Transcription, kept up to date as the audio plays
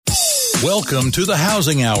Welcome to the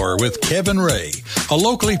Housing Hour with Kevin Ray, a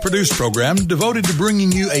locally produced program devoted to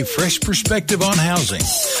bringing you a fresh perspective on housing,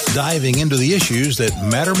 diving into the issues that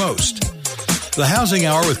matter most. The Housing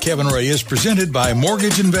Hour with Kevin Ray is presented by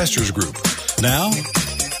Mortgage Investors Group. Now,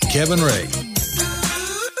 Kevin Ray.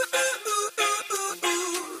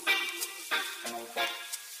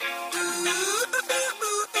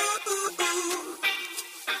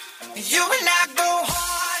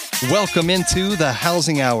 Welcome into the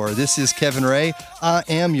Housing Hour. This is Kevin Ray. I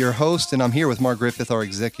am your host, and I'm here with Mark Griffith, our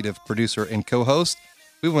executive producer and co-host.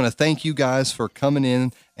 We want to thank you guys for coming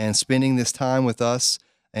in and spending this time with us.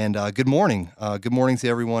 And good morning. Good morning to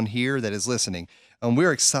everyone here that is listening.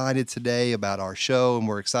 We're excited today about our show, and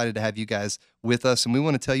we're excited to have you guys with us. And we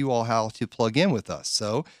want to tell you all how to plug in with us.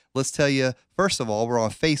 So let's tell you, first of all, we're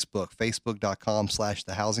on Facebook,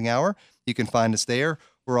 facebook.com/The Housing Hour. You can find us there.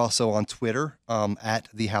 We're also on Twitter at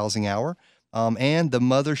The Housing Hour. And the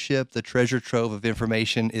mothership, the treasure trove of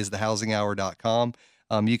information is thehousinghour.com.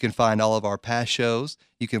 You can find all of our past shows.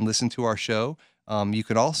 You can listen to our show. You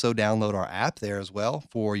can also download our app there as well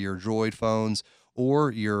for your Droid phones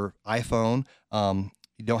or your iPhone.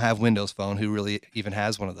 You don't have Windows Phone. Who really even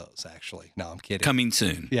has one of those, actually? No, I'm kidding. Coming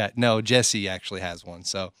soon. Yeah, no, Jesse actually has one.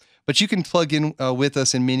 But you can plug in with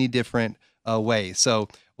us in many different ways. So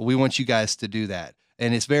we want you guys to do that.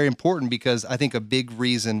 And it's very important because I think a big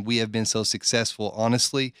reason we have been so successful,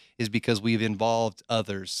 honestly, is because we've involved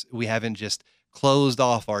others. We haven't just closed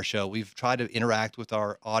off our show. We've tried to interact with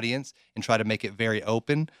our audience and try to make it very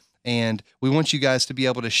open. And we want you guys to be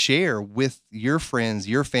able to share with your friends,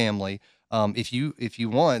 your family, if you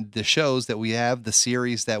want, the shows that we have, the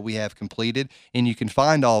series that we have completed, and you can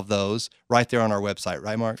find all of those right there on our website,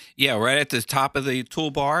 right, Mark? Yeah, right at the top of the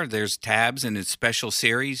toolbar, there's tabs and it's special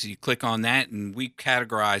series. You click on that, and we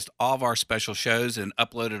categorized all of our special shows and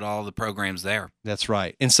uploaded all the programs there. That's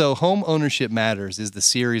right. And so Home Ownership Matters is the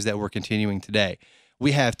series that we're continuing today.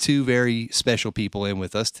 We have two very special people in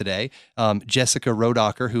with us today. Jessica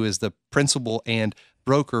Rodacher, who is the principal and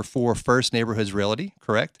broker for First Neighborhoods Realty,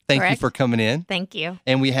 correct? Thank you for coming in. Thank you.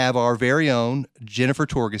 And we have our very own Jennifer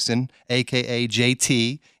Torgerson, a.k.a.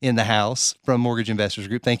 JT, in the house from Mortgage Investors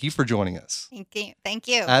Group. Thank you for joining us. Thank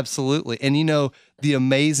you. Absolutely. And you know, the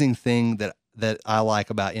amazing thing that I like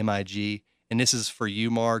about MIG, and this is for you,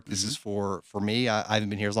 Mark, this is for me, I haven't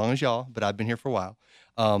been here as long as y'all, but I've been here for a while,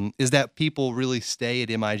 is that people really stay at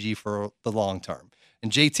MIG for the long term.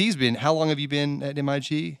 And JT's been, how long have you been at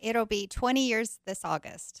MIG? It'll be 20 years this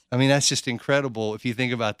August. I mean, that's just incredible if you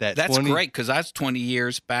think about that. That's great, because that's 20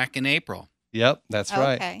 years back in April. Yep, that's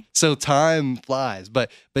right. Okay. So time flies. But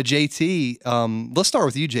JT, let's start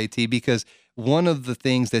with you, JT, because one of the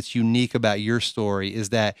things that's unique about your story is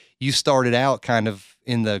that you started out kind of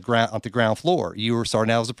on the ground floor. You were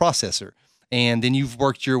starting out as a processor. And then you've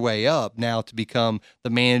worked your way up now to become the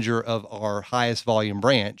manager of our highest volume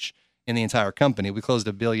branch in the entire company. We closed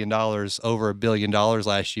over $1 billion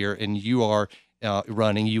last year, and you are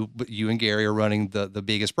running, you and Gary are running the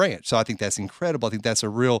biggest branch. So I think that's incredible. I think that's a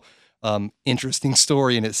real interesting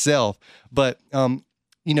story in itself. But,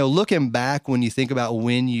 looking back, when you think about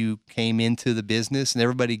when you came into the business, and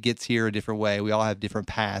everybody gets here a different way, we all have different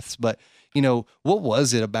paths, but, what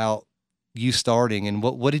was it about you starting, and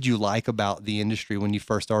what did you like about the industry when you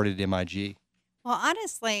first started at MIG? Well,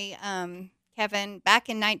 honestly, Kevin, back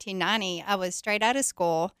in 1990, I was straight out of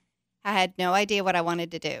school. I had no idea what I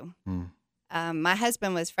wanted to do. My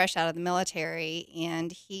husband was fresh out of the military,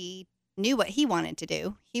 and he knew what he wanted to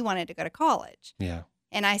do. He wanted to go to college. Yeah.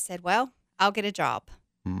 And I said, well, I'll get a job.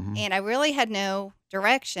 Mm-hmm. And I really had no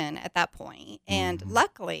direction at that point. And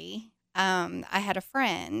luckily, I had a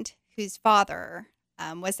friend whose father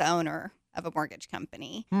was the owner of a mortgage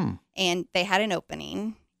company, and they had an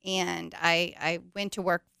opening. And I went to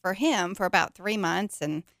work for him for about 3 months,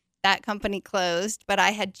 and that company closed. But I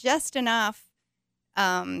had just enough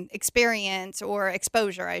experience or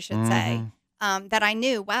exposure, I should say, that I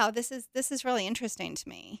knew, wow, this is really interesting to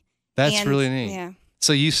me. That's really neat. Yeah.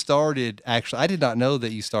 So you started, actually, I did not know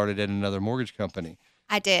that you started at another mortgage company.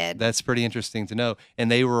 I did. That's pretty interesting to know. And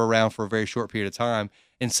they were around for a very short period of time.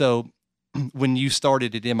 And so when you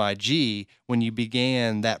started at MIG, when you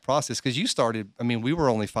began that process, because you started, I mean, we were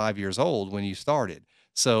only 5 years old when you started,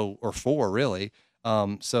 so, or 4 really.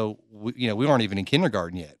 So, we weren't even in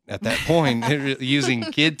kindergarten yet at that point, using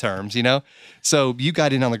kid terms, So you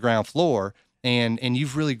got in on the ground floor, and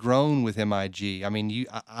you've really grown with MIG. I mean,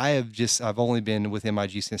 I've only been with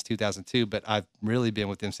MIG since 2002, but I've really been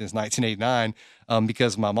with them since 1989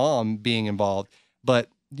 because of my mom being involved. But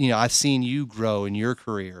I've seen you grow in your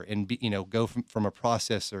career and go from a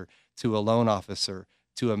processor to a loan officer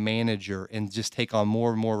to a manager and just take on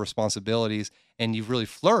more and more responsibilities, and you've really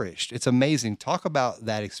flourished. It's amazing. Talk about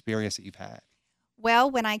that experience that you've had.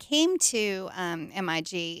 Well, when I came to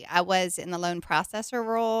MIG, I was in the loan processor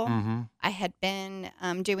role. Mm-hmm. I had been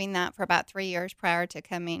doing that for about 3 years prior to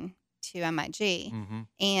coming to MIG. Mm-hmm.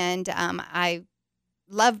 And I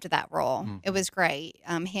loved that role. Mm-hmm. It was great,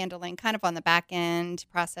 handling kind of on the back end,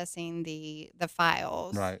 processing the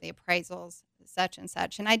files, Right. the appraisals, such and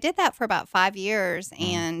such. And I did that for about 5 years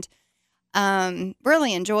and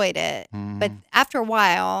really enjoyed it. Mm-hmm. But after a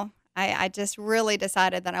while, I just really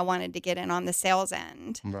decided that I wanted to get in on the sales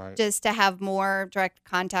end, Right. just to have more direct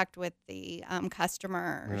contact with the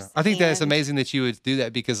customers. Yeah. I think that's And- amazing that you would do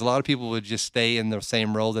that, because a lot of people would just stay in the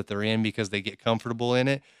same role that they're in because they get comfortable in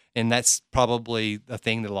it. And that's probably a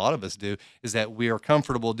thing that a lot of us do, is that we are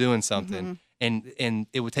comfortable doing something, and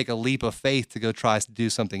it would take a leap of faith to go try to do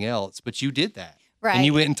something else. But you did that. Right. And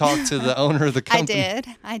you went and talked to the owner of the company.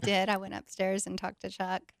 I did. I went upstairs and talked to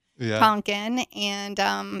Chuck Yeah. Tonkin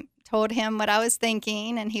and told him what I was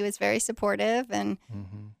thinking, and he was very supportive and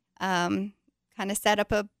Mm-hmm. kind of set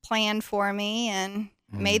up a plan for me and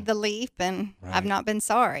made the leap, and Right. I've not been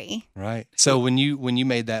sorry. Right. So when you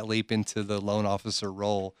made that leap into the loan officer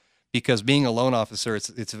role, because being a loan officer,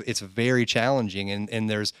 it's very challenging, and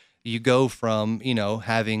there's, you go from,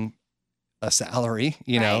 having a salary,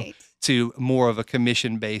 Right. to more of a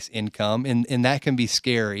commission-based income, and that can be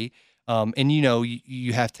scary. And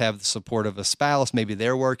you have to have the support of a spouse. Maybe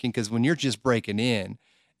they're working, because when you're just breaking in,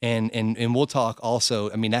 and we'll talk also.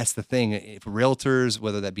 I mean, that's the thing. If realtors,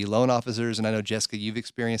 whether that be loan officers, and I know, Jessica, you've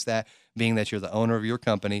experienced that, being that you're the owner of your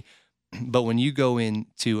company. But when you go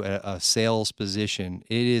into a sales position,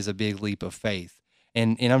 it is a big leap of faith.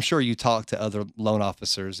 And I'm sure you talk to other loan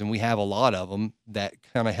officers, and we have a lot of them, that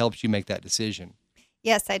kind of helps you make that decision.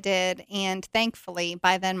 Yes, I did. And thankfully,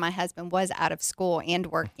 by then, my husband was out of school and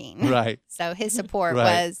working. Right. So his support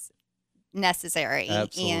Right. was necessary and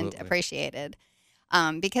Absolutely. appreciated,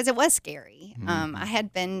 because it was scary. I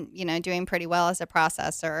had been, doing pretty well as a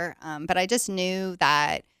processor, but I just knew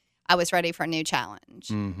that I was ready for a new challenge.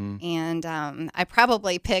 Mm-hmm. And I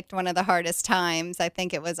probably picked one of the hardest times. I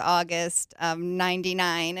think it was August of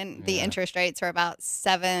 '99, and the Yeah. interest rates were about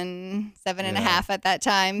seven and a Yeah. half at that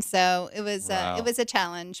time. So it was Wow. it was a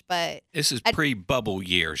challenge, but This is pre-bubble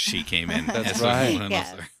years she came in. That's as a right. loan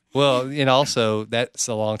Yes. officer. Well, and also that's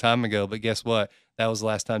a long time ago, but guess what? That was the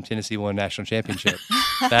last time Tennessee won a national championship.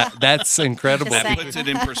 That's incredible. Just That saying. puts it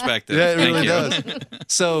in perspective. Yeah, it Thank really you.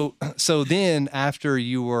 does. So then after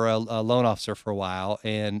you were a loan officer for a while,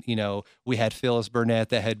 and we had Phyllis Burnett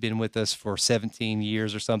that had been with us for 17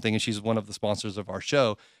 years or something, and she's one of the sponsors of our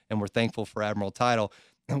show, and we're thankful for Admiral Title.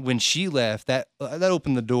 When she left, that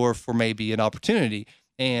opened the door for maybe an opportunity,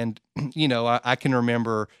 and I can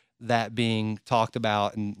remember that being talked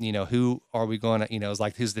about, and who are we going to, it's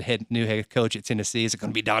like, who's the new head coach at Tennessee? Is it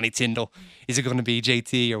going to be Donnie Tyndall? Is it going to be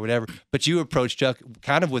JT or whatever? But you approached Chuck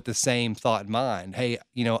kind of with the same thought in mind. Hey,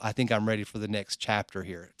 I think I'm ready for the next chapter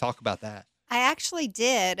here. Talk about that. I actually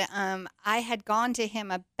did. I had gone to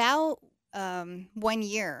him about 1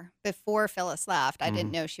 year before Phyllis left. I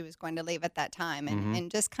didn't know she was going to leave at that time,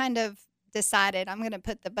 and just kind of decided I'm going to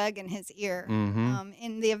put the bug in his ear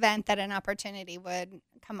in the event that an opportunity would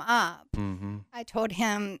come up. I told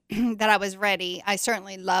him that I was ready. I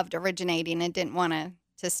certainly loved originating and didn't want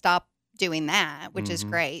to stop doing that, which is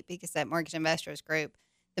great, because at Mortgage Investors Group,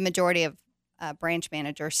 the majority of branch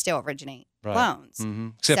managers still originate loans.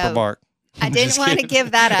 Except for So, Mark. I didn't want to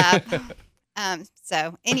give that up.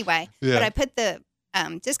 So anyway, Yeah. but I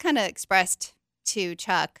put just kind of expressed to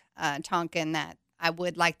Chuck Tonkin that I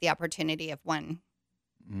would like the opportunity if one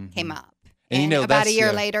came up. And about that's, a year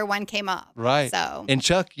yeah. later, one came up. Right. So And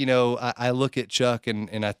Chuck, I look at Chuck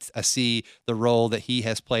and I see the role that he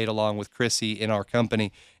has played along with Chrissy in our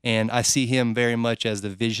company. And I see him very much as the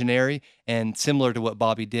visionary, and similar to what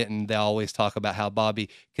Bobby Denton, they always talk about how Bobby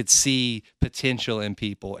could see potential in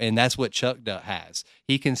people. And that's what Chuck has.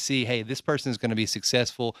 He can see, hey, this person is going to be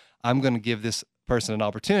successful. I'm going to give this person an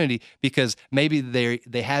opportunity, because maybe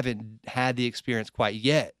they haven't had the experience quite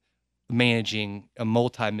yet managing a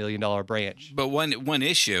multi-million-dollar branch. But one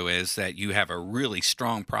issue is that you have a really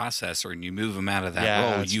strong processor, and you move them out of that Yeah,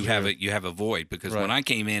 role, that's you true. have a void. Because Right. when I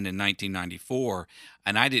came in 1994,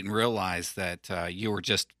 and I didn't realize that you were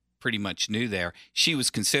just pretty much new there, she was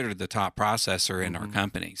considered the top processor in our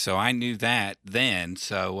company. So I knew that then.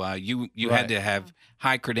 So you Right. had to have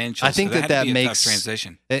high credentials. I think so that had to be a makes tough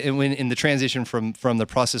transition. And when in the transition from the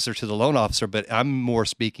processor to the loan officer, but I'm more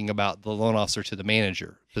speaking about the loan officer to the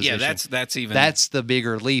manager position. Yeah, that's the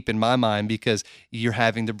bigger leap in my mind, because you're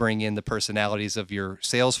having to bring in the personalities of your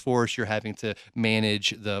sales force. You're having to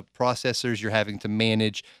manage the processors. You're having to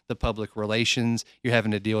manage the public relations. You're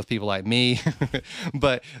having to deal with people like me.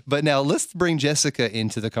 but now let's bring Jessica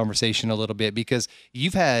into the conversation a little bit, because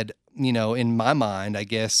you've had, in my mind, I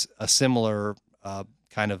guess, a similar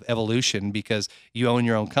kind of evolution, because you own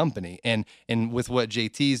your own company, and with what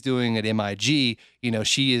JT's doing at MIG,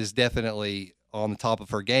 she is definitely on the top of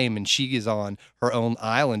her game, and she is on her own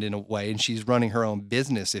island in a way, and she's running her own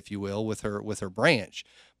business, if you will, with her branch.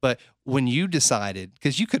 But when you decided,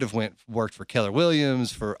 because you could have worked for Keller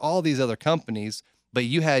Williams, for all these other companies, but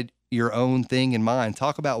you had your own thing in mind.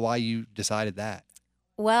 Talk about why you decided that.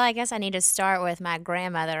 Well, I guess I need to start with my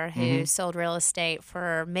grandmother, who sold real estate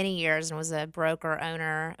for many years and was a broker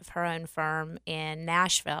owner of her own firm in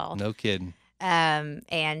Nashville. No kidding.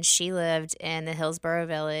 And she lived in the Hillsborough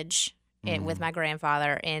Village with my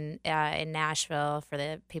grandfather in Nashville. For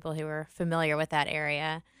the people who are familiar with that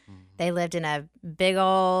area, they lived in a big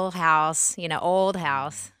old house, old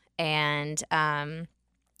house, and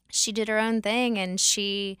she did her own thing, and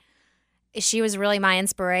she was really my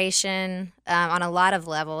inspiration on a lot of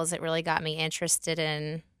levels. It really got me interested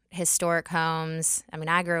in historic homes. I mean,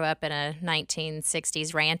 I grew up in a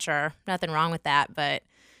 1960s rancher. Nothing wrong with that, but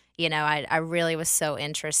I really was so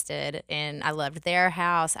interested in. I loved their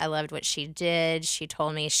house. I loved what she did. She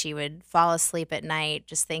told me she would fall asleep at night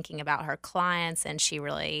just thinking about her clients, and she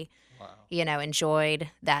really, enjoyed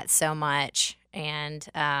that so much. And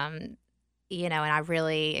and I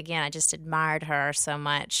really, again, I just admired her so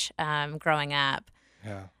much growing up.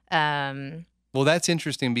 Yeah. Well, that's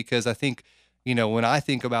interesting, because I think, when I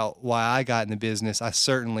think about why I got in the business, I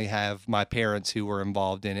certainly have my parents who were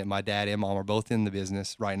involved in it. My dad and mom are both in the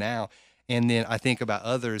business right now. And then I think about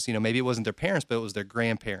others, maybe it wasn't their parents, but it was their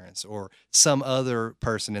grandparents or some other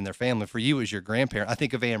person in their family. For you, it was your grandparent. I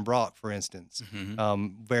think of Ann Brock, for instance,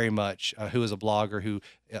 very much, who is a blogger who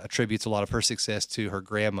attributes a lot of her success to her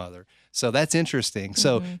grandmother. So that's interesting.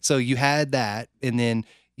 So you had that, and then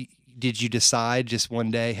did you decide just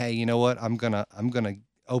one day, hey, you know what, I'm gonna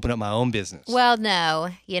open up my own business? Well,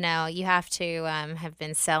 no, you have to have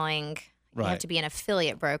been selling. You have to be an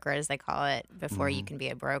affiliate broker, as they call it, before you can be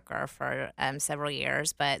a broker for several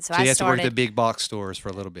years. But so I you have started to work at the big box stores for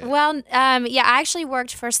a little bit. Well, I actually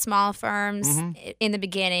worked for small firms in the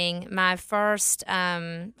beginning. My first,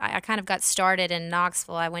 I kind of got started in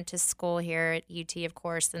Knoxville. I went to school here at UT, of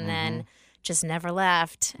course, and then just never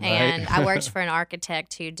left. Right. And I worked for an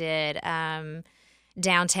architect who did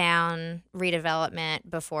downtown redevelopment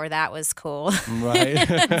before that was cool.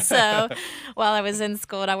 Right. So while I was in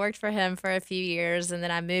school, I worked for him for a few years, and then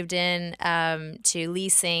I moved in to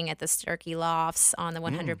leasing at the Sturkey Lofts on the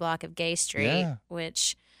 100 block of Gay Street,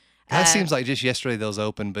 which... That seems like just yesterday those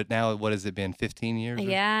opened, but now what has it been, 15 years?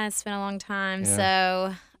 Yeah, it's been a long time. Yeah.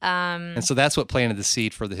 So... and so that's what planted the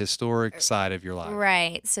seed for the historic side of your life.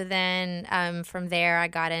 Right. So then from there, I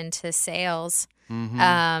got into sales.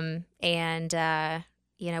 Like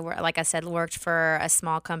I said, worked for a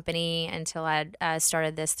small company until I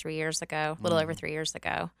started this 3 years ago, a little over 3 years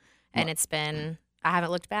ago. And I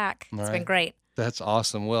haven't looked back. It's been great. That's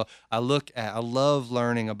awesome. Well, I love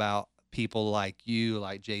learning about people like you,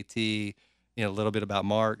 like JT, a little bit about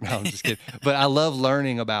Mark. No, I'm just kidding. But I love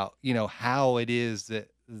learning about, how it is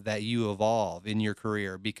that you evolve in your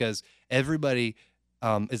career, because everybody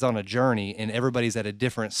is on a journey, and everybody's at a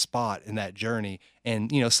different spot in that journey.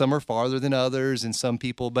 And, some are farther than others, and some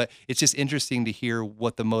people, but it's just interesting to hear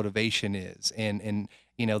what the motivation is. And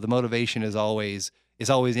the motivation is always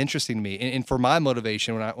interesting to me. And for my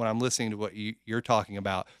motivation, when I'm listening to what you're talking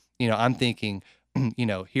about, I'm thinking,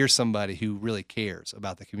 here's somebody who really cares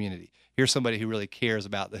about the community. Here's somebody who really cares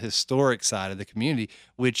about the historic side of the community,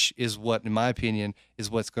 which is what, in my opinion,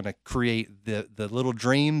 is what's going to create the little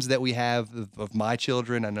dreams that we have of my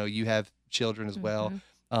children. I know you have children as well.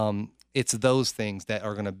 It's those things that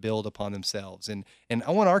are going to build upon themselves. And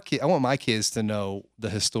I want my kids to know the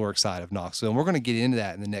historic side of Knoxville. And we're going to get into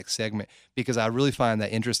that in the next segment, because I really find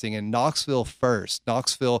that interesting. And Knoxville First.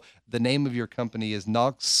 Knoxville, the name of your company is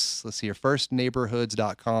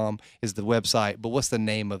firstneighborhoods.com is the website. But what's the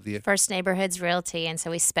name of the... First Neighborhoods Realty. And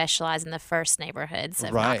so we specialize in the first neighborhoods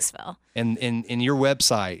of Knoxville. And in your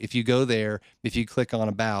website, if you go there, if you click on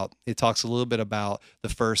About, it talks a little bit about the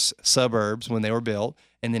first suburbs when they were built.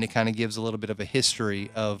 And then it kind of gives a little bit of a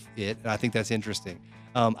history of it. And I think that's interesting.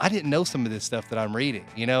 I didn't know some of this stuff that I'm reading,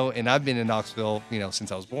 and I've been in Knoxville,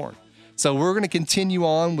 since I was born. So we're going to continue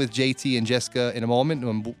on with JT and Jessica in a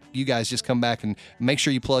moment. You guys just come back and make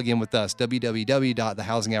sure you plug in with us,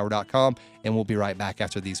 www.thehousinghour.com, and we'll be right back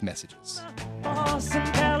after these messages. Awesome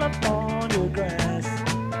California grass.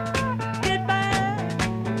 Get back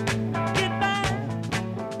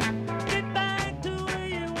to where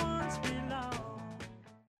you once belonged.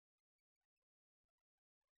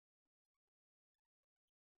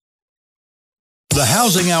 The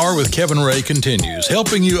Housing Hour with Kevin Ray continues,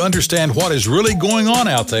 helping you understand what is really going on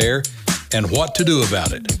out there and what to do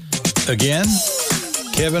about it. Again,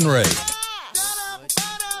 Kevin Ray.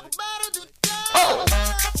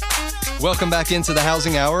 Welcome back into the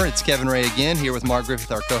Housing Hour. It's Kevin Ray again, here with Mark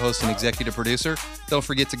Griffith, our co-host and executive producer. Don't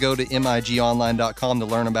forget to go to migonline.com to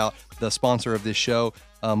learn about the sponsor of this show.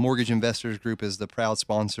 Mortgage Investors Group is the proud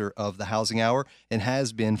sponsor of the Housing Hour and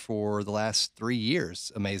has been for the last 3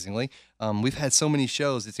 years, amazingly. We've had so many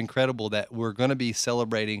shows. It's incredible that we're going to be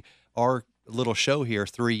celebrating our little show here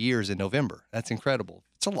 3 years in November. That's incredible.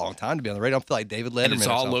 It's a long time to be on the radio. I feel like David Letterman. And it's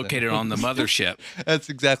all located on the mothership. That's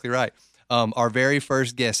exactly right. Our very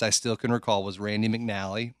first guest, I still can recall, was Randy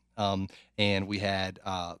McNally. And we had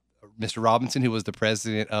Mr. Robinson, who was the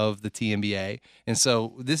president of the TMBA. And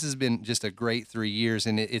so this has been just a great 3 years.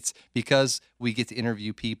 And it's because we get to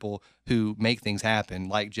interview people who make things happen,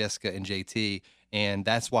 like Jessica and JT. And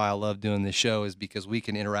that's why I love doing this show, is because we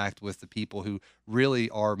can interact with the people who really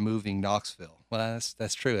are moving Knoxville. Well,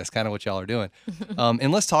 that's true. That's kind of what y'all are doing.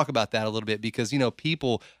 And let's talk about that a little bit, because,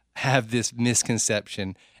 people have this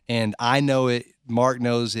misconception, and I know it, Mark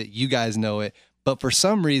knows it, you guys know it. But for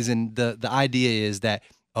some reason, the idea is that,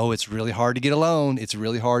 oh, it's really hard to get a loan. It's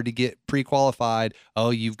really hard to get pre-qualified. Oh,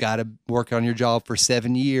 you've got to work on your job for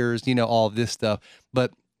 7 years, all of this stuff.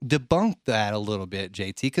 But debunk that a little bit,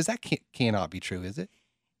 JT, because that cannot be true, is it?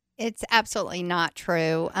 It's absolutely not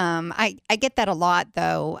true. I get that a lot,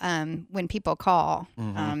 though, when people call.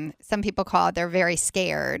 Some people call, they're very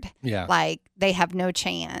scared. Yeah. Like they have no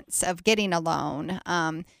chance of getting a loan.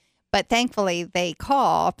 But thankfully, they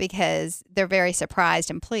call because they're very surprised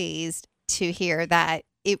and pleased to hear that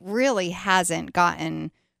it really hasn't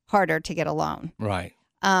gotten harder to get a loan. Right.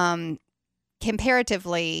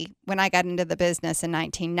 Comparatively, when I got into the business in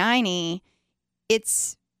 1990,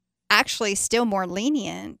 it's actually still more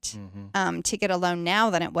lenient to get a loan now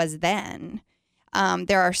than it was then.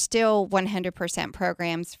 There are still 100%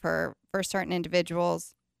 programs for certain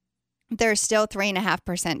individuals. There's still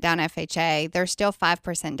 3.5% down FHA. There's still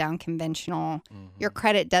 5% down conventional. Your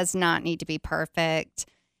credit does not need to be perfect.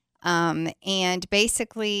 And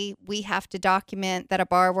basically, we have to document that a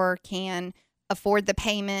borrower can afford the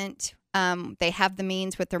payment. They have the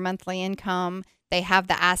means with their monthly income. They have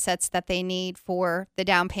the assets that they need for the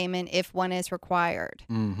down payment if one is required.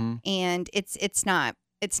 And it's not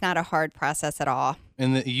a hard process at all.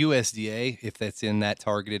 And the USDA, if that's in that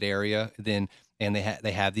targeted area, then and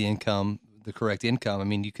they have the income, the correct income. I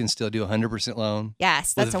mean, you can still do 100% loan.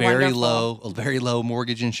 Yes, that's with a very low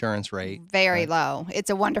mortgage insurance rate. Very low. It's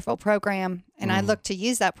a wonderful program, and I look to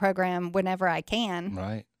use that program whenever I can.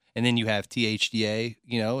 Right. And then you have THDA,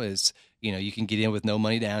 you can get in with no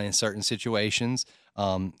money down in certain situations.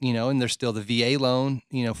 And there's still the VA loan,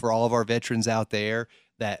 for all of our veterans out there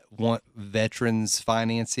that want veterans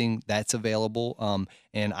financing, that's available.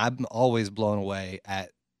 And I'm always blown away at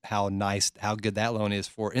how good that loan is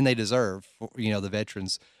and they deserve for, the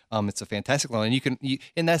veterans. It's a fantastic loan. And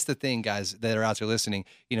and that's the thing, guys, that are out there listening,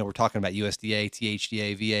 we're talking about USDA,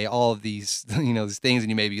 THDA, VA, all of these, these things. And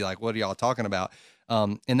you may be like, what are y'all talking about?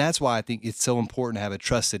 And that's why I think it's so important to have a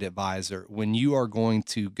trusted advisor when you are going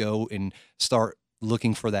to go and start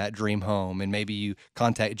looking for that dream home. And maybe you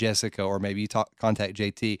contact Jessica, or maybe you contact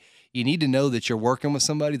JT. You need to know that you're working with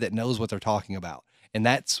somebody that knows what they're talking about. And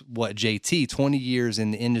that's what JT, 20 years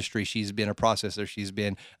in the industry, she's been a processor, she's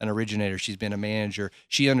been an originator, she's been a manager.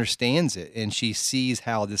 She understands it, and she sees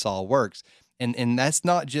how this all works. And that's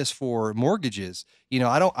not just for mortgages.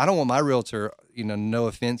 I don't want my realtor, no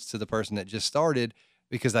offense to the person that just started,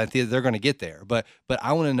 because I think they're going to get there. But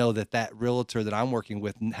I want to know that realtor that I'm working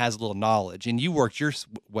with has a little knowledge. And you worked your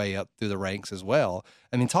way up through the ranks as well.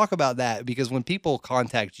 I mean, talk about that, because when people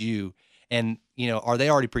contact you, and, are they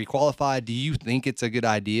already pre-qualified? Do you think it's a good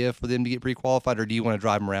idea for them to get pre-qualified, or do you want to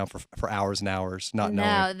drive them around for hours and hours not knowing?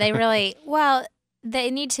 No, they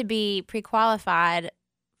need to be pre-qualified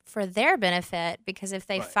for their benefit, because if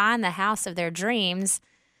they find the house of their dreams,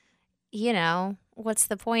 what's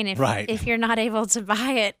the point if you're not able to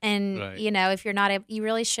buy it? And, if you're not able, you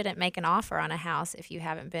really shouldn't make an offer on a house if you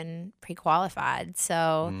haven't been pre-qualified.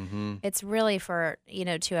 So it's really for,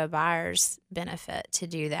 to a buyer's benefit to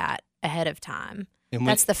do that ahead of time.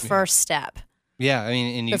 That's the first step. Yeah, I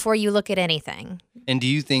mean, and you, before you look at anything. and do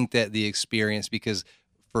you think that the experience, because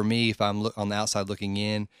for me, if I'm on the outside looking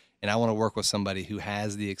in and I want to work with somebody who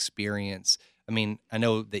has the experience, I mean, I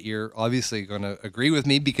know that you're obviously going to agree with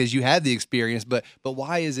me because you had the experience, but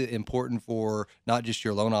why is it important for not just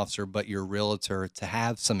your loan officer, but your realtor to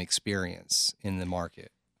have some experience in the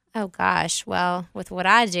market? Oh gosh, well, with what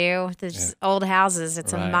I do, there's old houses.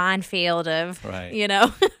 It's Right. a minefield of, Right.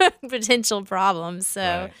 potential problems. So,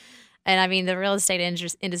 Right. and I mean, the real estate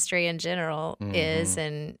industry in general is,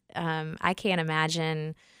 Mhm. and I can't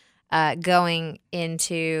imagine going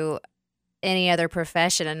into any other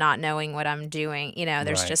profession and not knowing what I'm doing.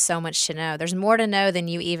 There's Right. just so much to know. There's more to know than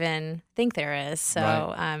you even think there is.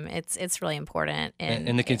 So, Right. it's really important.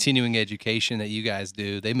 And the continuing education that you guys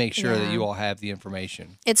do, they make sure that Yeah. you all have the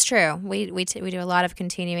information. It's true. We do a lot of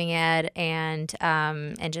continuing ed and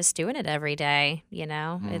just doing it every day.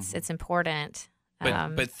 It's important.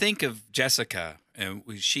 But think of Jessica, and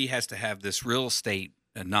she has to have this real estate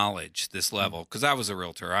knowledge, this level. Because I was a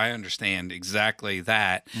realtor, I understand exactly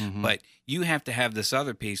that. But you have to have this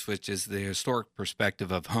other piece, which is the historic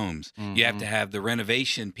perspective of homes. You have to have the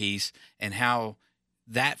renovation piece and how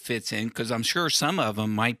that fits in. Because I'm sure some of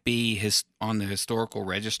them might be on the historical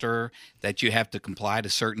register that you have to comply to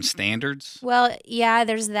certain standards. Well, yeah,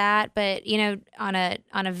 there's that, but on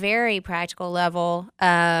a very practical level,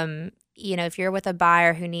 if you're with a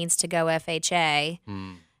buyer who needs to go FHA,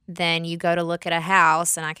 then you go to look at a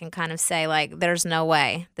house and I can kind of say like, there's no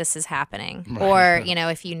way this is happening. Or,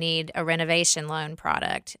 if you need a renovation loan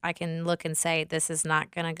product, I can look and say, this is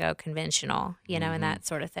not going to go conventional, and that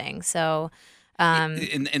sort of thing. So,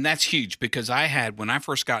 and that's huge because when I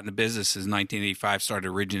first got into business in 1985, started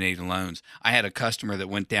originating loans. I had a customer that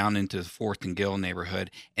went down into the 4th and Gill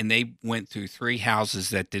neighborhood, and they went through 3 houses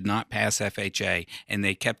that did not pass FHA, and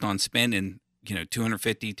they kept on spending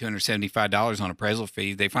 $250, $275 on appraisal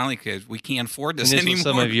fee. They finally said, we can't afford this And this anymore. was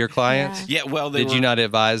some of your clients? Yeah, well, Did you not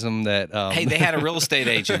advise them that? Hey, they had a real estate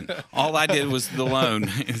agent. All I did was the loan.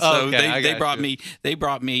 So Okay, they brought you. me. They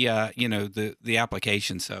brought me. The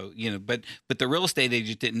application. So but the real estate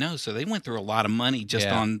agent didn't know. So they went through a lot of money just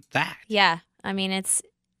Yeah. on that. yeah, I mean,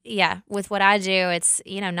 with what I do, it's,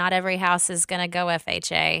 not every house is going to go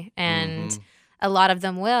FHA, and a lot of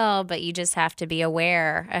them will, but you just have to be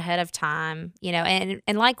aware ahead of time,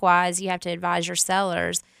 and likewise, you have to advise your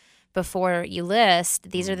sellers before you list.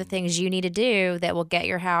 These are the things you need to do that will get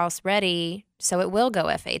your house ready so it will go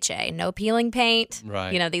FHA. No peeling paint,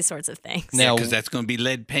 Right. These sorts of things. Now- Because that's going to be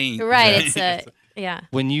lead paint. Right. It's yeah.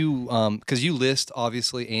 When you, because you list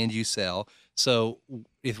obviously and you sell. So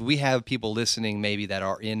if we have people listening maybe that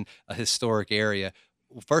are in a historic area,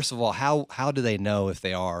 first of all, how do they know if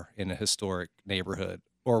they are in a historic neighborhood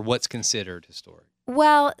or what's considered historic?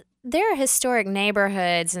 Well, there are historic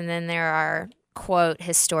neighborhoods, and then there are, quote,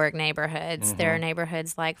 historic neighborhoods. There are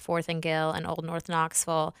neighborhoods like 4th and Gill and Old North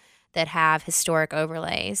Knoxville that have historic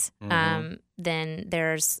overlays. Then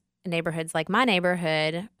there's neighborhoods like my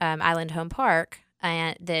neighborhood, Island Home Park,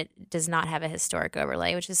 that does not have a historic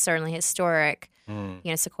overlay, which is certainly historic.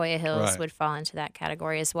 Sequoia Hills Right. would fall into that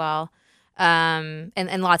category as well. And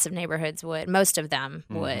lots of neighborhoods would. Most of them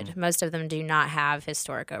would. Most of them do not have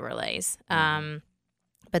historic overlays,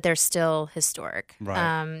 but they're still historic.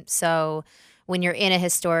 Right. So when you're in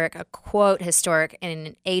a quote historic, in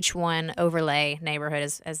an H1 overlay neighborhood,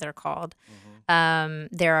 as they're called,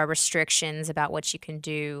 there are restrictions about what you can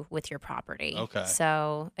do with your property. Okay.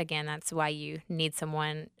 So again, that's why you need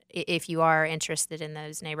someone. If you are interested in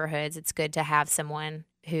those neighborhoods, it's good to have someone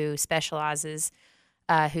who specializes,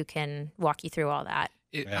 who can walk you through all that.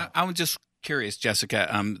 I was just curious, Jessica,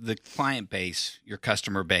 the client base, your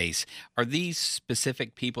customer base, are these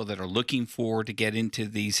specific people that are looking for to get into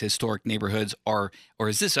these historic neighborhoods, or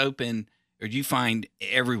is this open, or do you find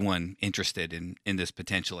everyone interested in this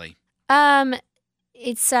potentially?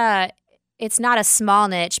 It's not a small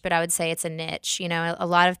niche, but I would say it's a niche. A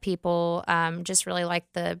lot of people just really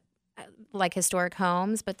like historic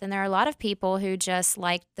homes, but then there are a lot of people who just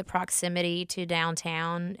like the proximity to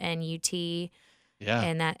downtown and UT, Yeah.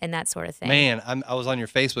 and that sort of thing. Man, I was on your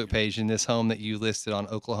Facebook page in this home that you listed on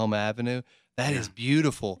Oklahoma Avenue. That is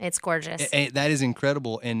beautiful. It's gorgeous. That is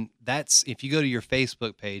incredible. And that's, if you go to your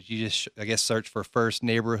Facebook page, you just, I guess, search for First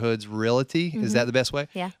Neighborhoods Realty. Is that the best way?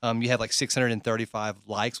 Yeah. You have like 635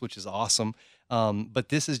 likes, which is awesome. But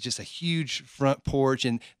this is just a huge front porch.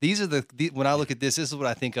 And these are when I look at this is what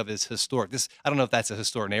I think of as historic. I don't know if that's a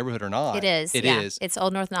historic neighborhood or not. It is. It yeah. is. It's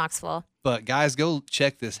Old North Knoxville. But guys, go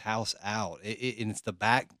check this house out. And it's the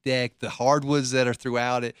back deck, the hardwoods that are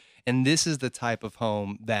throughout it. And this is the type of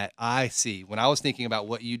home that I see. When I was thinking about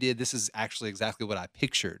what you did, this is actually exactly what I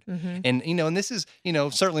pictured. And, and this is,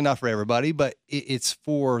 certainly not for everybody, but it's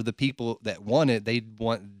for the people that want it. They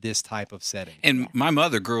want this type of setting. And my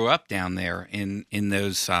mother grew up down there in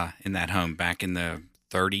those in that home back in the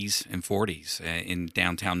 30s and 40s in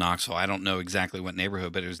downtown Knoxville. I don't know exactly what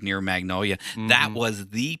neighborhood, but it was near Magnolia. That was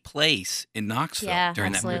the place in Knoxville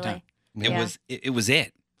during that period of time. It was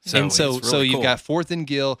it. So So it's really you've cool. got 4th and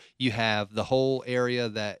Gill. You have the whole area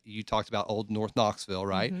that you talked about, Old North Knoxville,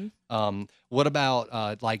 right? What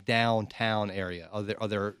about like downtown area? Are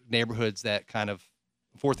there neighborhoods that kind of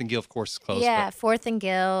 4th and Gill, of course, is close. Yeah, but- 4th and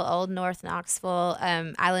Gill, Old North Knoxville,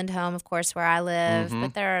 Island Home, of course, where I live.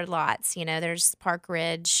 But there are lots. There's Park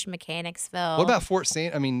Ridge, Mechanicsville. What about Fort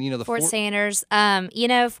Sanders? I mean, the Fort Sanders?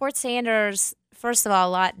 Fort Sanders. First of all, a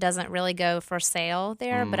lot doesn't really go for sale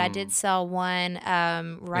there, but I did sell one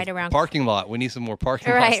right around parking lot. We need some more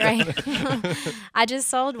parking Right, lots. right. I just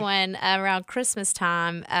sold one around Christmas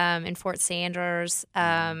time in Fort Sanders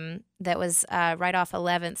that was right off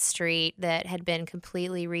 11th Street that had been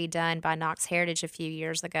completely redone by Knox Heritage a few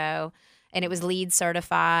years ago. And it was LEED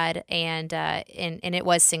certified and it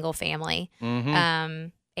was single family.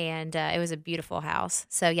 And it was a beautiful house.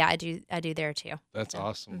 So yeah, I do there too. That's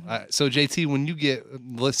awesome. So JT, when you get,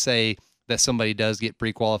 let's say that somebody does get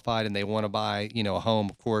pre-qualified and they want to buy, a home,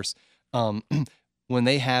 of course, when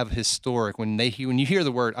they have historic, when you hear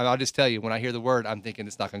the word, I'll just tell you, when I hear the word, I'm thinking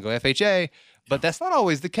it's not going to go FHA, but that's not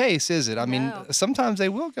always the case, is it? I mean, No. sometimes they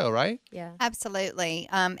will go, right? Yeah. Absolutely.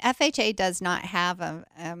 FHA does not have a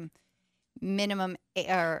minimum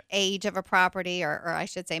or age of a property, or I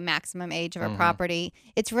should say maximum age of a property.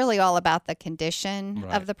 It's really all about the condition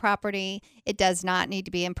Right. of the property. It does not need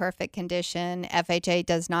to be in perfect condition. FHA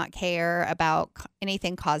does not care about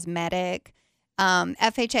anything cosmetic.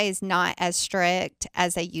 FHA is not as strict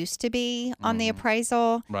as they used to be on the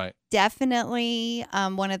appraisal. Right. Definitely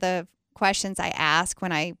one of the questions I ask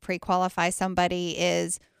when I pre-qualify somebody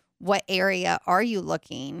is, what area are you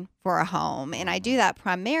looking for a home? And I do that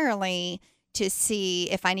primarily to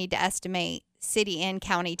see if I need to estimate city and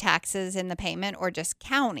county taxes in the payment or just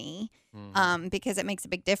county, because it makes a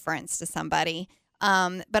big difference to somebody.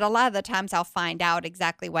 But a lot of the times I'll find out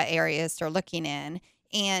exactly what areas they're looking in.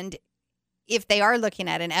 And if they are looking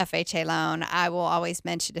at an FHA loan, I will always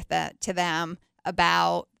mention to them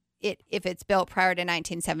about it. If it's built prior to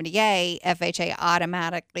 1978, FHA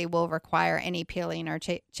automatically will require any peeling or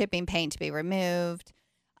chipping paint to be removed.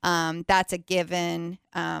 That's a given.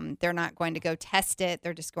 They're not going to go test it.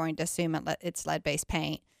 They're just going to assume it's lead-based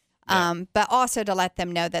paint. But also to let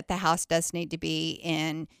them know that the house does need to be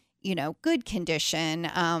in, good condition,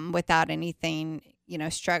 without anything,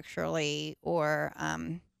 structurally or,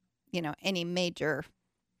 any major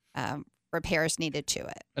repairs needed to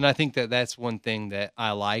it. And I think that that's one thing that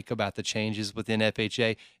I like about the changes within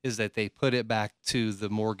FHA is that they put it back to the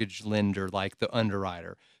mortgage lender, like the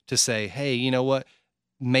underwriter, to say, hey, you know what?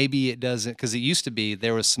 Maybe it doesn't, because it used to be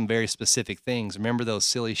there was some very specific things. Remember those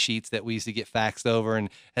silly sheets that we used to get faxed over? And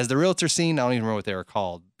as the realtor seen, I don't even remember what they were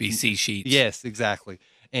called. BC sheets. Yes, exactly.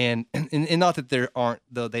 And not that there aren't,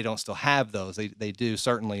 though they don't still have those. They do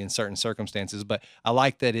certainly in certain circumstances, but I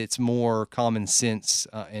like that it's more common sense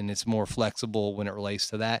and it's more flexible when it relates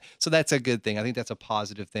to that. So that's a good thing. I think that's a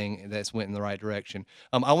positive thing that's went in the right direction.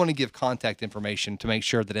 I want to give contact information to make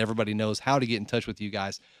sure that everybody knows how to get in touch with you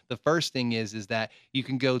guys. The first thing is that you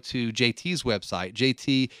can go to JT's website.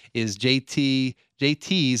 JT is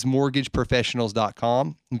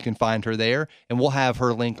JT'sMortgageProfessionals.com. You can find her there, and we'll have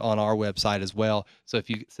her link on our website as well, so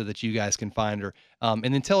that you guys can find her.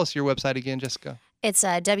 And then tell us your website again, Jessica. It's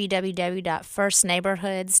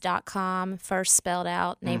www.firstneighborhoods.com. First spelled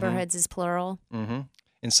out. Neighborhoods is plural.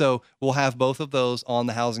 And so we'll have both of those on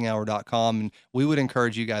thehousinghour.com. And we would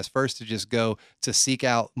encourage you guys first to just go to seek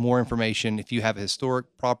out more information. If you have a historic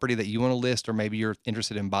property that you want to list, or maybe you're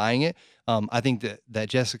interested in buying it, I think that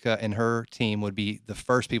Jessica and her team would be the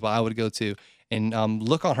first people I would go to. And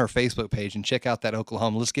look on her Facebook page and check out that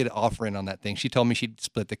Oklahoma. Let's get an offer in on that thing. She told me she'd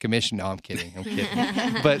split the commission. No, I'm kidding.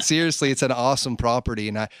 But seriously, it's an awesome property.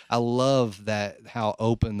 And I love that how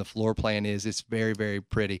open the floor plan is. It's very, very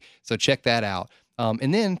pretty. So check that out.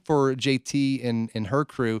 And then for JT and her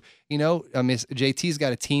crew, JT's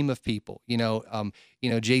got a team of people.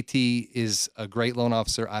 JT is a great loan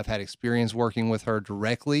officer. I've had experience working with her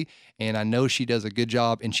directly, and I know she does a good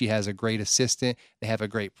job, and she has a great assistant. They have a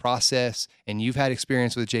great process, and you've had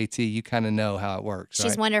experience with JT. You kind of know how it works.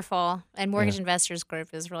 She's right? wonderful, and Mortgage Investors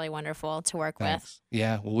Group is really wonderful to work with. Thanks.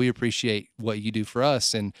 Yeah, well, we appreciate what you do for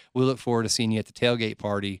us, and we look forward to seeing you at the tailgate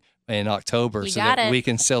party in October You so got that it. we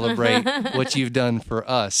can celebrate what you've done for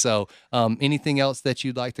us. So anything else that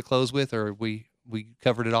you'd like to close with, or we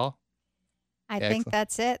covered it all? I Excellent. think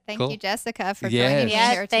that's it. Thank Cool. you, Jessica, for Yes. joining me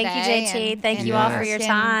Yeah, here thank today. you, JT. Thank and you all for Yes. your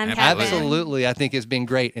Mark time. and Absolutely. Kevin. Absolutely. I think it's been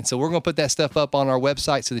great. And so we're going to put that stuff up on our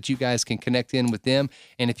website so that you guys can connect in with them.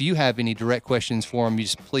 And if you have any direct questions for them, you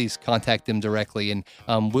just please contact them directly. And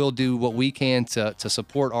we'll do what we can to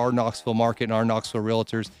support our Knoxville market and our Knoxville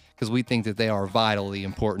realtors, because we think that they are vitally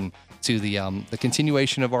important to the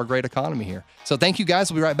continuation of our great economy here. So thank you,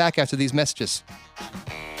 guys. We'll be right back after these messages.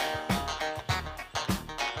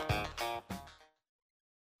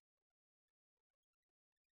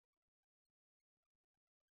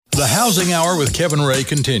 The Housing Hour with Kevin Ray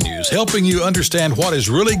continues, helping you understand what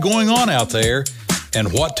is really going on out there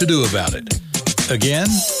and what to do about it. Again,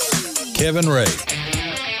 Kevin Ray.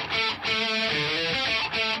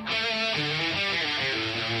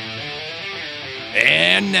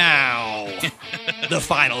 And now, the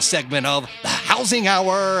final segment of the Housing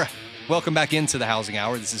Hour. Welcome back into the Housing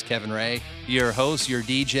Hour. This is Kevin Ray, your host, your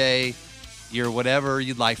DJ, your whatever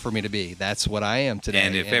you'd like for me to be. That's what I am today.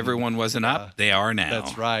 And if everyone wasn't up, they are now.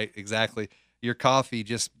 That's right, exactly. Your coffee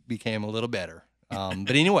just became a little better.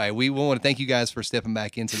 But anyway, we want to thank you guys for stepping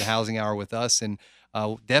back into the Housing Hour with us, and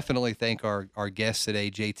definitely thank our guests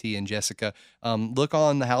today, JT and Jessica. Look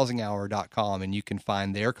on thehousinghour.com, and you can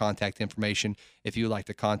find their contact information if you would like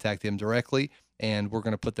to contact them directly. And we're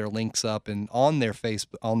going to put their links up, and on their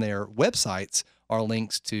websites are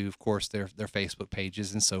links to, of course, their Facebook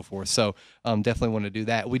pages and so forth. So definitely want to do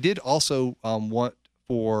that. We did also want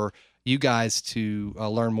for you guys to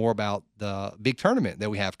learn more about the big tournament that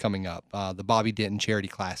we have coming up, the Bobby Denton Charity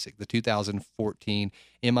Classic, the 2014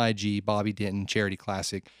 MIG Bobby Denton Charity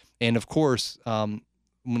Classic. And of course,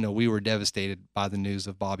 we were devastated by the news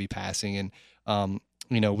of Bobby passing. And,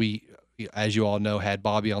 we, as you all know, had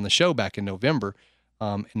Bobby on the show back in November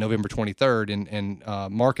 23rd.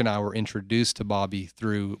 And Mark and I were introduced to Bobby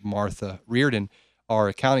through Martha Reardon, our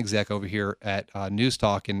account exec over here at News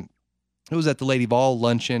Talk. And it was at the Lady Ball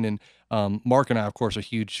luncheon, and Mark and I, of course, are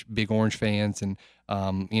huge Big Orange fans, and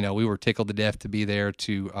we were tickled to death to be there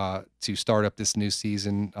to start up this new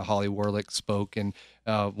season. Holly Warlick spoke, and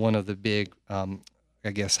one of the big,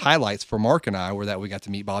 highlights for Mark and I were that we got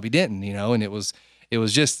to meet Bobby Denton, and it was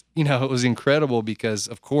just, it was incredible because,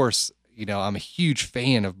 of course, I'm a huge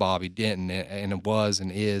fan of Bobby Denton, and it was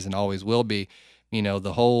and is and always will be.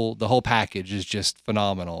 The whole package is just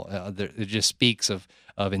phenomenal. It just speaks of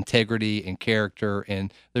integrity and character,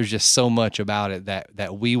 and there's just so much about it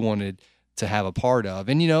that we wanted to have a part of.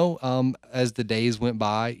 And as the days went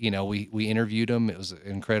by, we interviewed him. It was an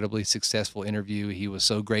incredibly successful interview. He was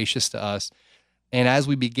so gracious to us. And as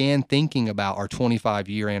we began thinking about our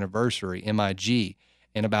 25-year anniversary, MIG,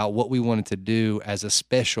 and about what we wanted to do as a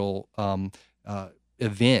special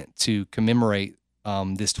event to commemorate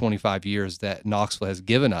this 25 years that Knoxville has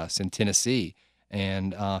given us in Tennessee.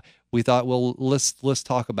 And we thought, well, let's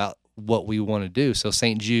talk about what we want to do. So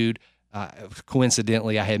St. Jude,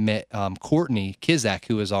 coincidentally, I had met Courtney Kizak,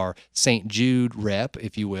 who is our St. Jude rep,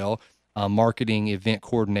 if you will, marketing event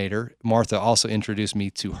coordinator. Martha also introduced me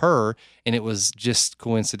to her, and it was just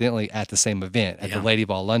coincidentally at the same event, at the Lady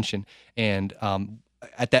Ball luncheon. And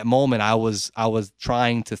at that moment, I was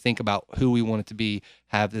trying to think about who we wanted to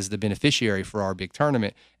have as the beneficiary for our big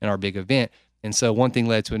tournament and our big event. And so one thing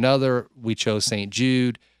led to another. We chose St.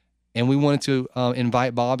 Jude, and we wanted to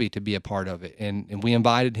invite Bobby to be a part of it. And we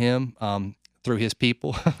invited him through his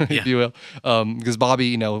people, if you will, because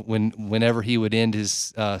Bobby, whenever he would end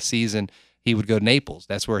his season, he would go to Naples.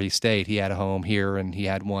 That's where he stayed. He had a home here, and he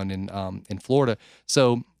had one in Florida.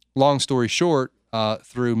 So long story short,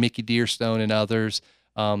 through Mickey Dearstone and others,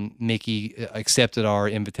 Mickey accepted our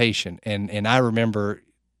invitation. And I remember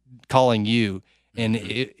calling you, and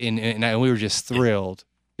we were just thrilled,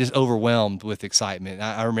 just overwhelmed with excitement.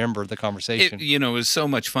 I remember the conversation. It was so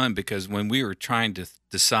much fun because when we were trying to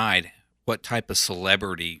decide what type of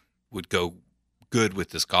celebrity would go good with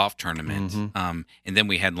this golf tournament, and then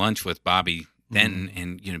we had lunch with Bobby Denton,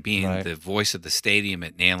 and being the voice of the stadium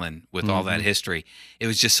at Neyland with all that history, it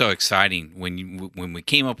was just so exciting when we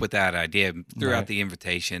came up with that idea, threw out the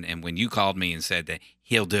invitation, and when you called me and said that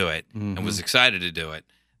he'll do it and was excited to do it,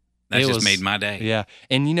 that made my day. Yeah,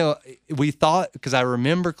 and we thought, because I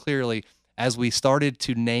remember clearly as we started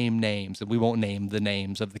to name names, and we won't name the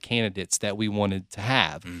names of the candidates that we wanted to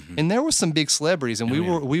have, and there were some big celebrities, and we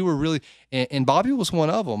were really, and Bobby was one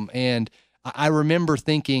of them, and I remember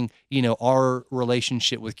thinking, our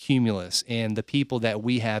relationship with Cumulus and the people that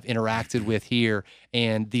we have interacted with here,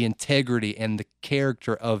 and the integrity and the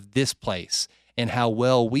character of this place, and how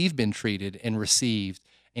well we've been treated and received,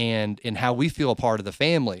 and how we feel a part of the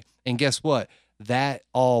family. And guess what? That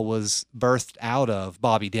all was birthed out of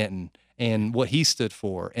Bobby Denton and what he stood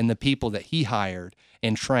for and the people that he hired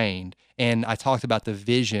and trained. And I talked about the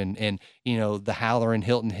vision and, the Halloran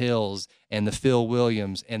Hilton Hills and the Phil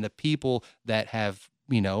Williams and the people that have,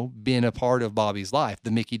 been a part of Bobby's life,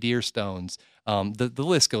 the Mickey Dearstones. The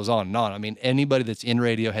list goes on and on. I mean, anybody that's in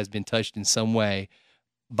radio has been touched in some way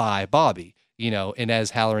by Bobby, and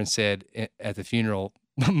as Halloran said at the funeral,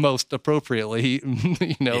 most appropriately,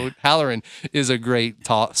 Halloran is a great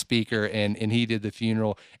talk speaker and he did the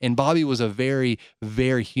funeral. And Bobby was a very,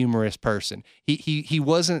 very humorous person. He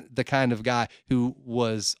wasn't the kind of guy who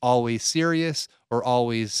was always serious or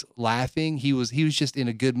always laughing. He was just in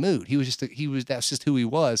a good mood. That's just who he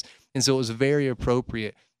was. And so it was very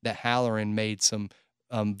appropriate that Halloran made some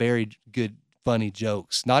very good, funny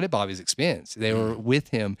jokes, not at Bobby's expense. They were with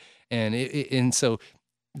him. And so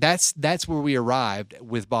that's where we arrived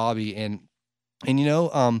with Bobby. And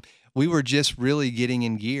we were just really getting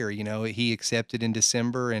in gear. He accepted in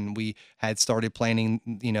December and we had started planning,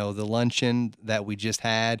 the luncheon that we just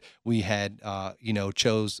had. We had,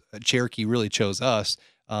 Cherokee really chose us,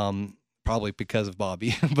 probably because of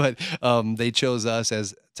Bobby, but they chose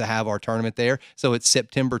us to have our tournament there. So it's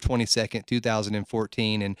September 22nd,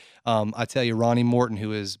 2014. And I tell you, Ronnie Morton,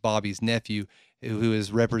 who is Bobby's nephew, who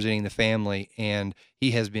is representing the family, and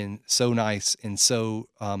he has been so nice and so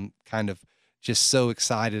kind of just so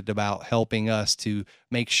excited about helping us to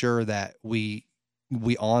make sure that we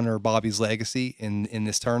honor Bobby's legacy in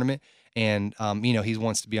this tournament. And, he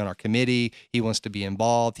wants to be on our committee. He wants to be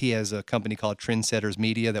involved. He has a company called Trendsetters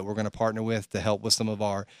Media that we're going to partner with to help with some of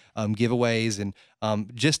our giveaways, and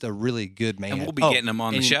just a really good man. And we'll be getting him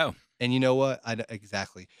on the show. And you know what?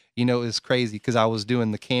 Exactly. It's crazy because I was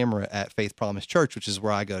doing the camera at Faith Promise Church, which is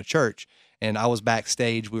where I go to church. And I was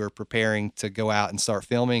backstage. We were preparing to go out and start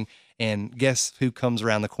filming. And guess who comes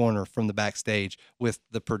around the corner from the backstage with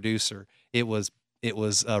the producer? It was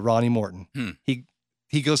Ronnie Morton.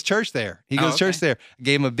 He goes to church there. He goes to church there. I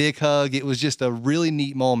gave him a big hug. It was just a really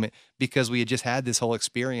neat moment because we had just had this whole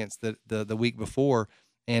experience the week before.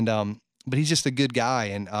 And but he's just a good guy.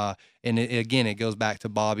 And again, it goes back to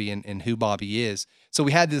Bobby and who Bobby is. So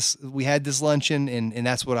we had this luncheon, and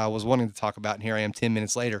that's what I was wanting to talk about. And here I am 10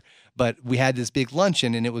 minutes later. But we had this big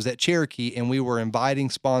luncheon, and it was at Cherokee, and we were inviting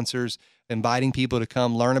sponsors, inviting people to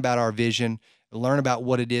come learn about our vision, learn about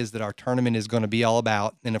what it is that our tournament is going to be all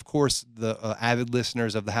about. And of course, the avid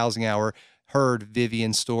listeners of the Housing Hour heard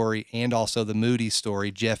Vivian's story and also the Moody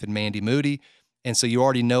story, Jeff and Mandy Moody. And so you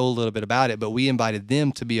already know a little bit about it, but we invited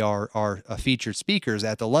them to be our featured speakers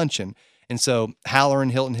at the luncheon. And so Halloran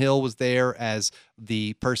Hilton Hill was there as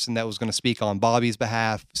the person that was going to speak on Bobby's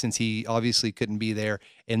behalf, since he obviously couldn't be there.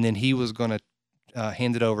 And then he was going to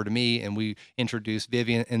hand it over to me, and we introduced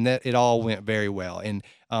Vivian, and that it all went very well. And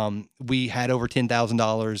we had over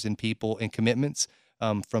 $10,000 in people and commitments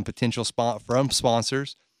from potential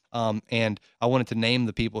sponsors. And I wanted to name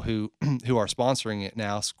the people who are sponsoring it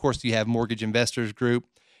now. So of course, you have Mortgage Investors Group,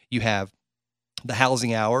 you have the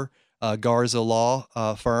Housing Hour, Garza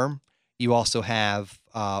Law Firm. You also have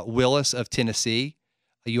Willis of Tennessee.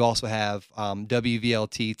 You also have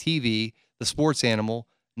WVLT TV, The Sports Animal,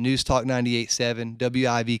 News Talk 98.7,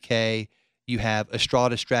 WIVK. You have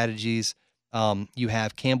Estrada Strategies. You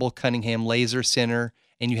have Campbell Cunningham Laser Center,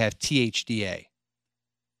 and you have THDA.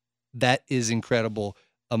 That is incredible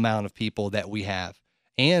amount of people that we have.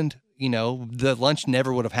 And, the lunch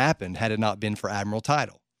never would have happened had it not been for Admiral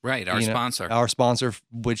Title. Right, our sponsor,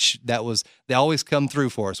 which they always come through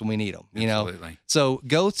for us when we need them, Absolutely. So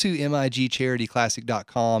go to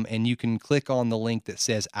migcharityclassic.com and you can click on the link that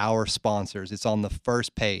says Our Sponsors. It's on the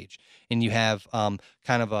first page, and you have kind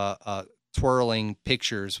of a twirling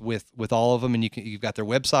pictures with all of them, and you've got their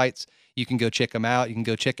websites. You can go check them out. You can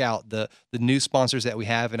go check out the new sponsors that we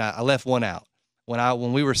have, and I left one out.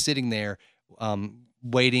 When we were sitting there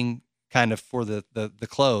waiting kind of for the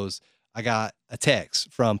close, I got a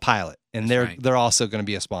text from Pilot, and they're also going to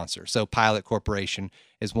be a sponsor. So Pilot Corporation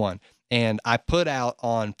is one. And I put out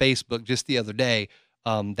on Facebook just the other day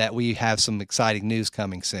that we have some exciting news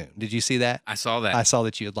coming soon. Did you see that? I saw that. I saw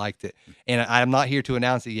that you had liked it. And I'm not here to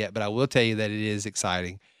announce it yet, but I will tell you that it is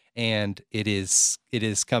exciting, and it is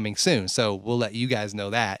coming soon. So we'll let you guys know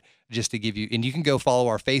that, just to give you, and you can go follow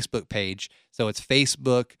our Facebook page. So it's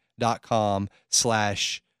facebook.com/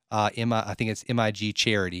 I think it's MIG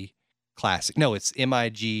Charity Classic. No, it's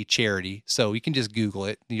MIG Charity. So you can just Google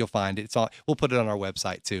it and you'll find it. It's on. We'll put it on our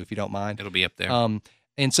website too, if you don't mind. It'll be up there.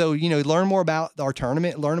 And so, learn more about our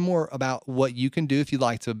tournament, learn more about what you can do if you'd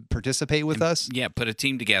like to participate with us. Yeah, put a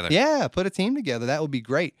team together. Yeah, put a team together. That would be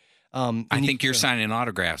great. I think you're signing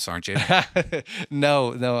autographs, aren't you?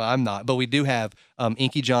 No, I'm not. But we do have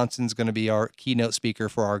Inky Johnson's going to be our keynote speaker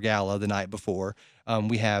for our gala the night before.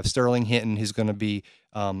 We have Sterling Hinton, who's going to be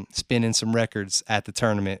spinning some records at the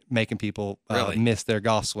tournament, making people Really? miss their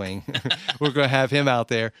golf swing. We're going to have him out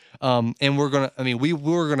there. And we're going to, we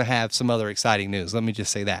were going to have some other exciting news. Let me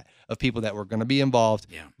just say that, of people that were going to be involved.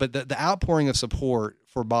 Yeah. But the outpouring of support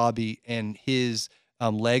for Bobby and his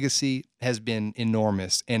legacy has been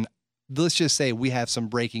enormous. And let's just say we have some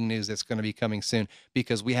breaking news that's going to be coming soon,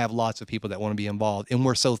 because we have lots of people that want to be involved, and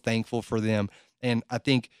we're so thankful for them. And I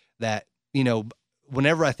think that,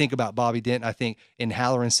 whenever I think about Bobby Denton, I think, and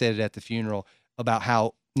Halloran said it at the funeral, about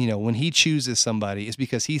how, when he chooses somebody, it's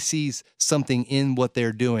because he sees something in what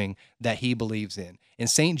they're doing that he believes in. And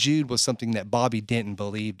St. Jude was something that Bobby Denton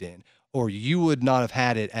believed in, or you would not have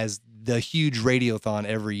had it as the huge radiothon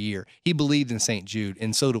every year. He believed in St. Jude,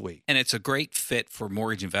 and so do we. And it's a great fit for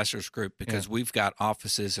Mortgage Investors Group, because we've got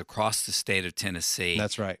offices across the state of Tennessee.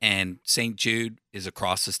 That's right. And St. Jude is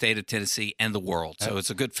across the state of Tennessee and the world. So it's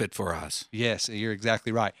a good fit for us. Yes, you're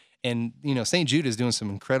exactly right. And, St. Jude is doing some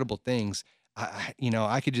incredible things.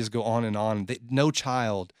 I could just go on and on. No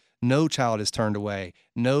child is turned away.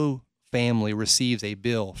 No family receives a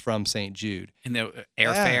bill from St. Jude. And the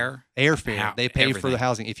airfare? Airfare. They pay for everything. the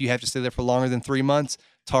housing. If you have to stay there for longer than 3 months,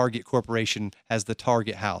 Target Corporation has the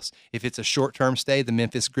Target house. If it's a short-term stay, the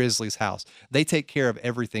Memphis Grizzlies house. They take care of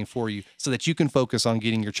everything for you so that you can focus on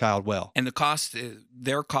getting your child well. And the cost,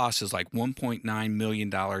 their cost is like $1.9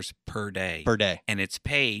 million per day. Per day. And it's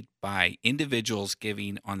paid by individuals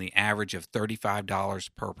giving on the average of $35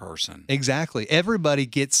 per person. Exactly. Everybody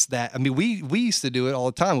gets that. We used to do it all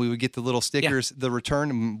the time. We would get the little stickers, the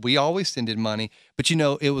return, and we always sended money. But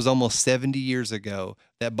it was almost 70 years ago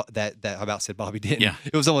that I about said Bobby Denton. Yeah.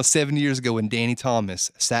 It was almost 70 years ago when Danny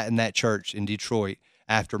Thomas sat in that church in Detroit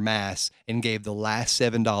after Mass and gave the last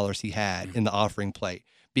 $7 he had in the offering plate,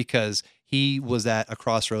 because he was at a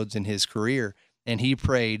crossroads in his career, and he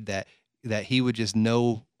prayed that he would just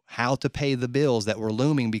know how to pay the bills that were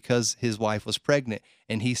looming because his wife was pregnant.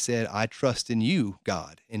 And he said, I trust in you,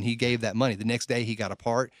 God. And he gave that money. The next day he got a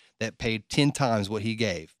part that paid 10 times what he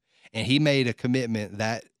gave. And he made a commitment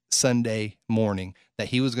that Sunday morning that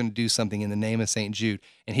he was going to do something in the name of St. Jude.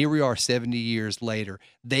 And here we are 70 years later.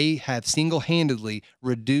 They have single-handedly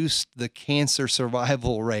reduced the cancer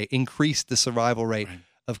survival rate, increased the survival rate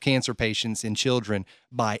of cancer patients in children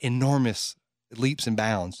by enormous leaps and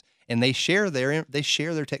bounds. And they share their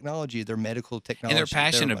technology, their medical technology. And they're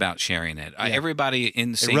passionate about sharing it. Yeah. Everybody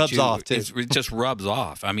in St. rubs Jude, off, too. it just rubs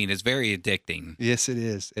off. It's very addicting. Yes, it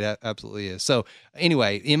is. It absolutely is. So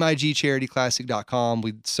anyway, migcharityclassic.com.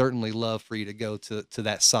 We'd certainly love for you to go to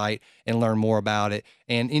that site and learn more about it.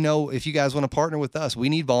 And, if you guys want to partner with us, we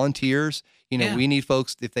need volunteers. We need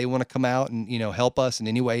folks, if they want to come out and, help us in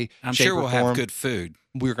any way, I'm shape, sure or we'll form. have good food.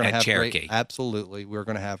 We're going to have Cherokee. Absolutely. We're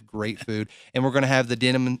going to have great food, and we're going to have the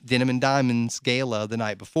Denim and Diamonds gala the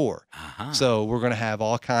night before. So we're going to have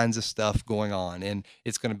all kinds of stuff going on, and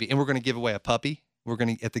it's going to be, and we're going to give away a puppy. We're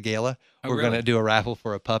going to, at the gala, we're going to do a raffle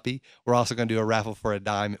for a puppy. We're also going to do a raffle for a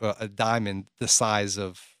diamond the size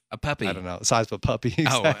of A puppy. I don't know, the size of a puppy.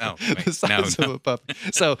 Oh, Exactly. wait. The size No. of a puppy.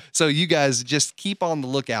 So you guys just keep on the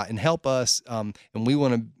lookout and help us. And we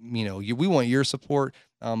want to, we want your support,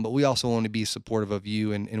 but we also want to be supportive of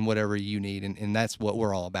you and whatever you need. And that's what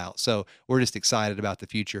we're all about. So we're just excited about the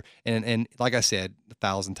future. And like I said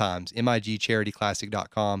 1,000 times,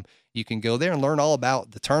 migcharityclassic.com. You can go there and learn all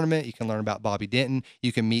about the tournament. You can learn about Bobby Denton.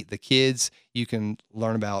 You can meet the kids. You can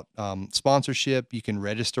learn about sponsorship. You can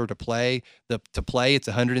register to play. To play, it's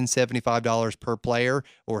 $175 per player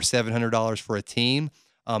or $700 for a team.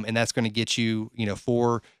 And that's going to get you,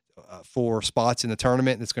 four spots in the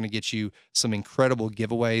tournament. That's going to get you some incredible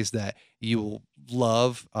giveaways that you will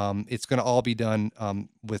love. It's going to all be done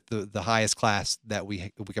with the highest class that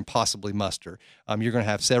we can possibly muster. You're going to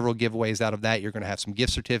have several giveaways out of that. You're going to have some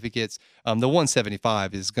gift certificates. The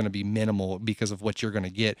 175 is going to be minimal because of what you're going to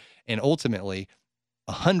get. And ultimately,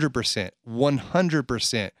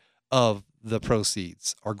 100% of the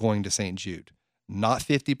proceeds are going to St. Jude. Not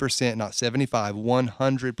 50%, not 75,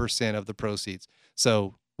 100% of the proceeds.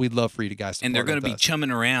 So we'd love for you guys to And they're partner going to be with us.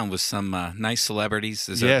 chumming around with some nice celebrities.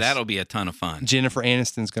 Yes. That'll be a ton of fun. Jennifer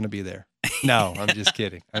Aniston's going to be there. No, I'm just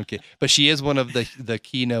kidding. I'm kidding. But she is one of the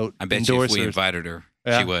keynote I bet you if we endorsers. invited her,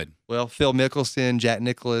 Yeah. she would. Well, Phil Mickelson, Jack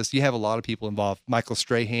Nicklaus, you have a lot of people involved. Michael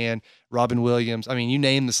Strahan, Robin Williams. I mean, you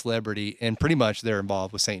name the celebrity, and pretty much they're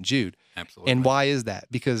involved with St. Jude. Absolutely. And why is that?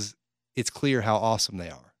 Because it's clear how awesome they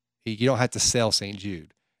are. You don't have to sell St.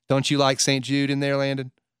 Jude. Don't you like St. Jude in there,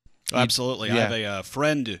 Landon? Absolutely. Yeah. I have a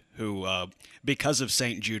friend who, because of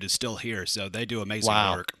St. Jude, is still here, so they do amazing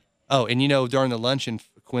work. Oh, and during the luncheon,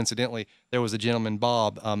 coincidentally, there was a gentleman,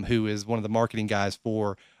 Bob, who is one of the marketing guys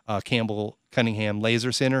for Campbell Cunningham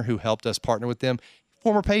Laser Center, who helped us partner with them.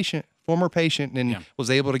 Former patient, and was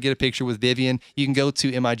able to get a picture with Vivian. You can go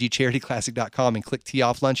to migcharityclassic.com and click Tee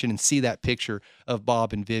Off Luncheon and see that picture of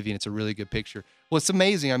Bob and Vivian. It's a really good picture. Well, it's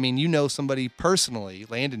amazing. I mean, somebody personally,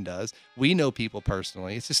 Landon does. We know people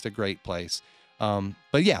personally. It's just a great place.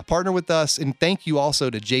 But yeah, partner with us. And thank you also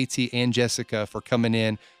to JT and Jessica for coming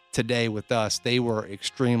in today with us. They were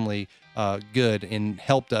extremely good and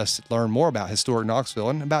helped us learn more about Historic Knoxville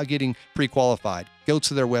and about getting pre-qualified. Go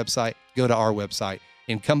to their website, go to our website,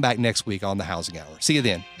 and come back next week on the Housing Hour. See you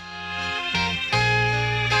then.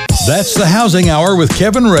 That's the Housing Hour with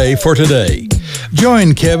Kevin Ray for today.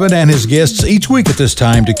 Join Kevin and his guests each week at this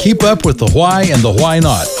time to keep up with the why and the why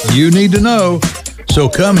not. You need to know, so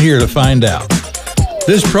come here to find out.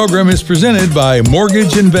 This program is presented by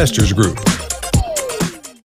Mortgage Investors Group.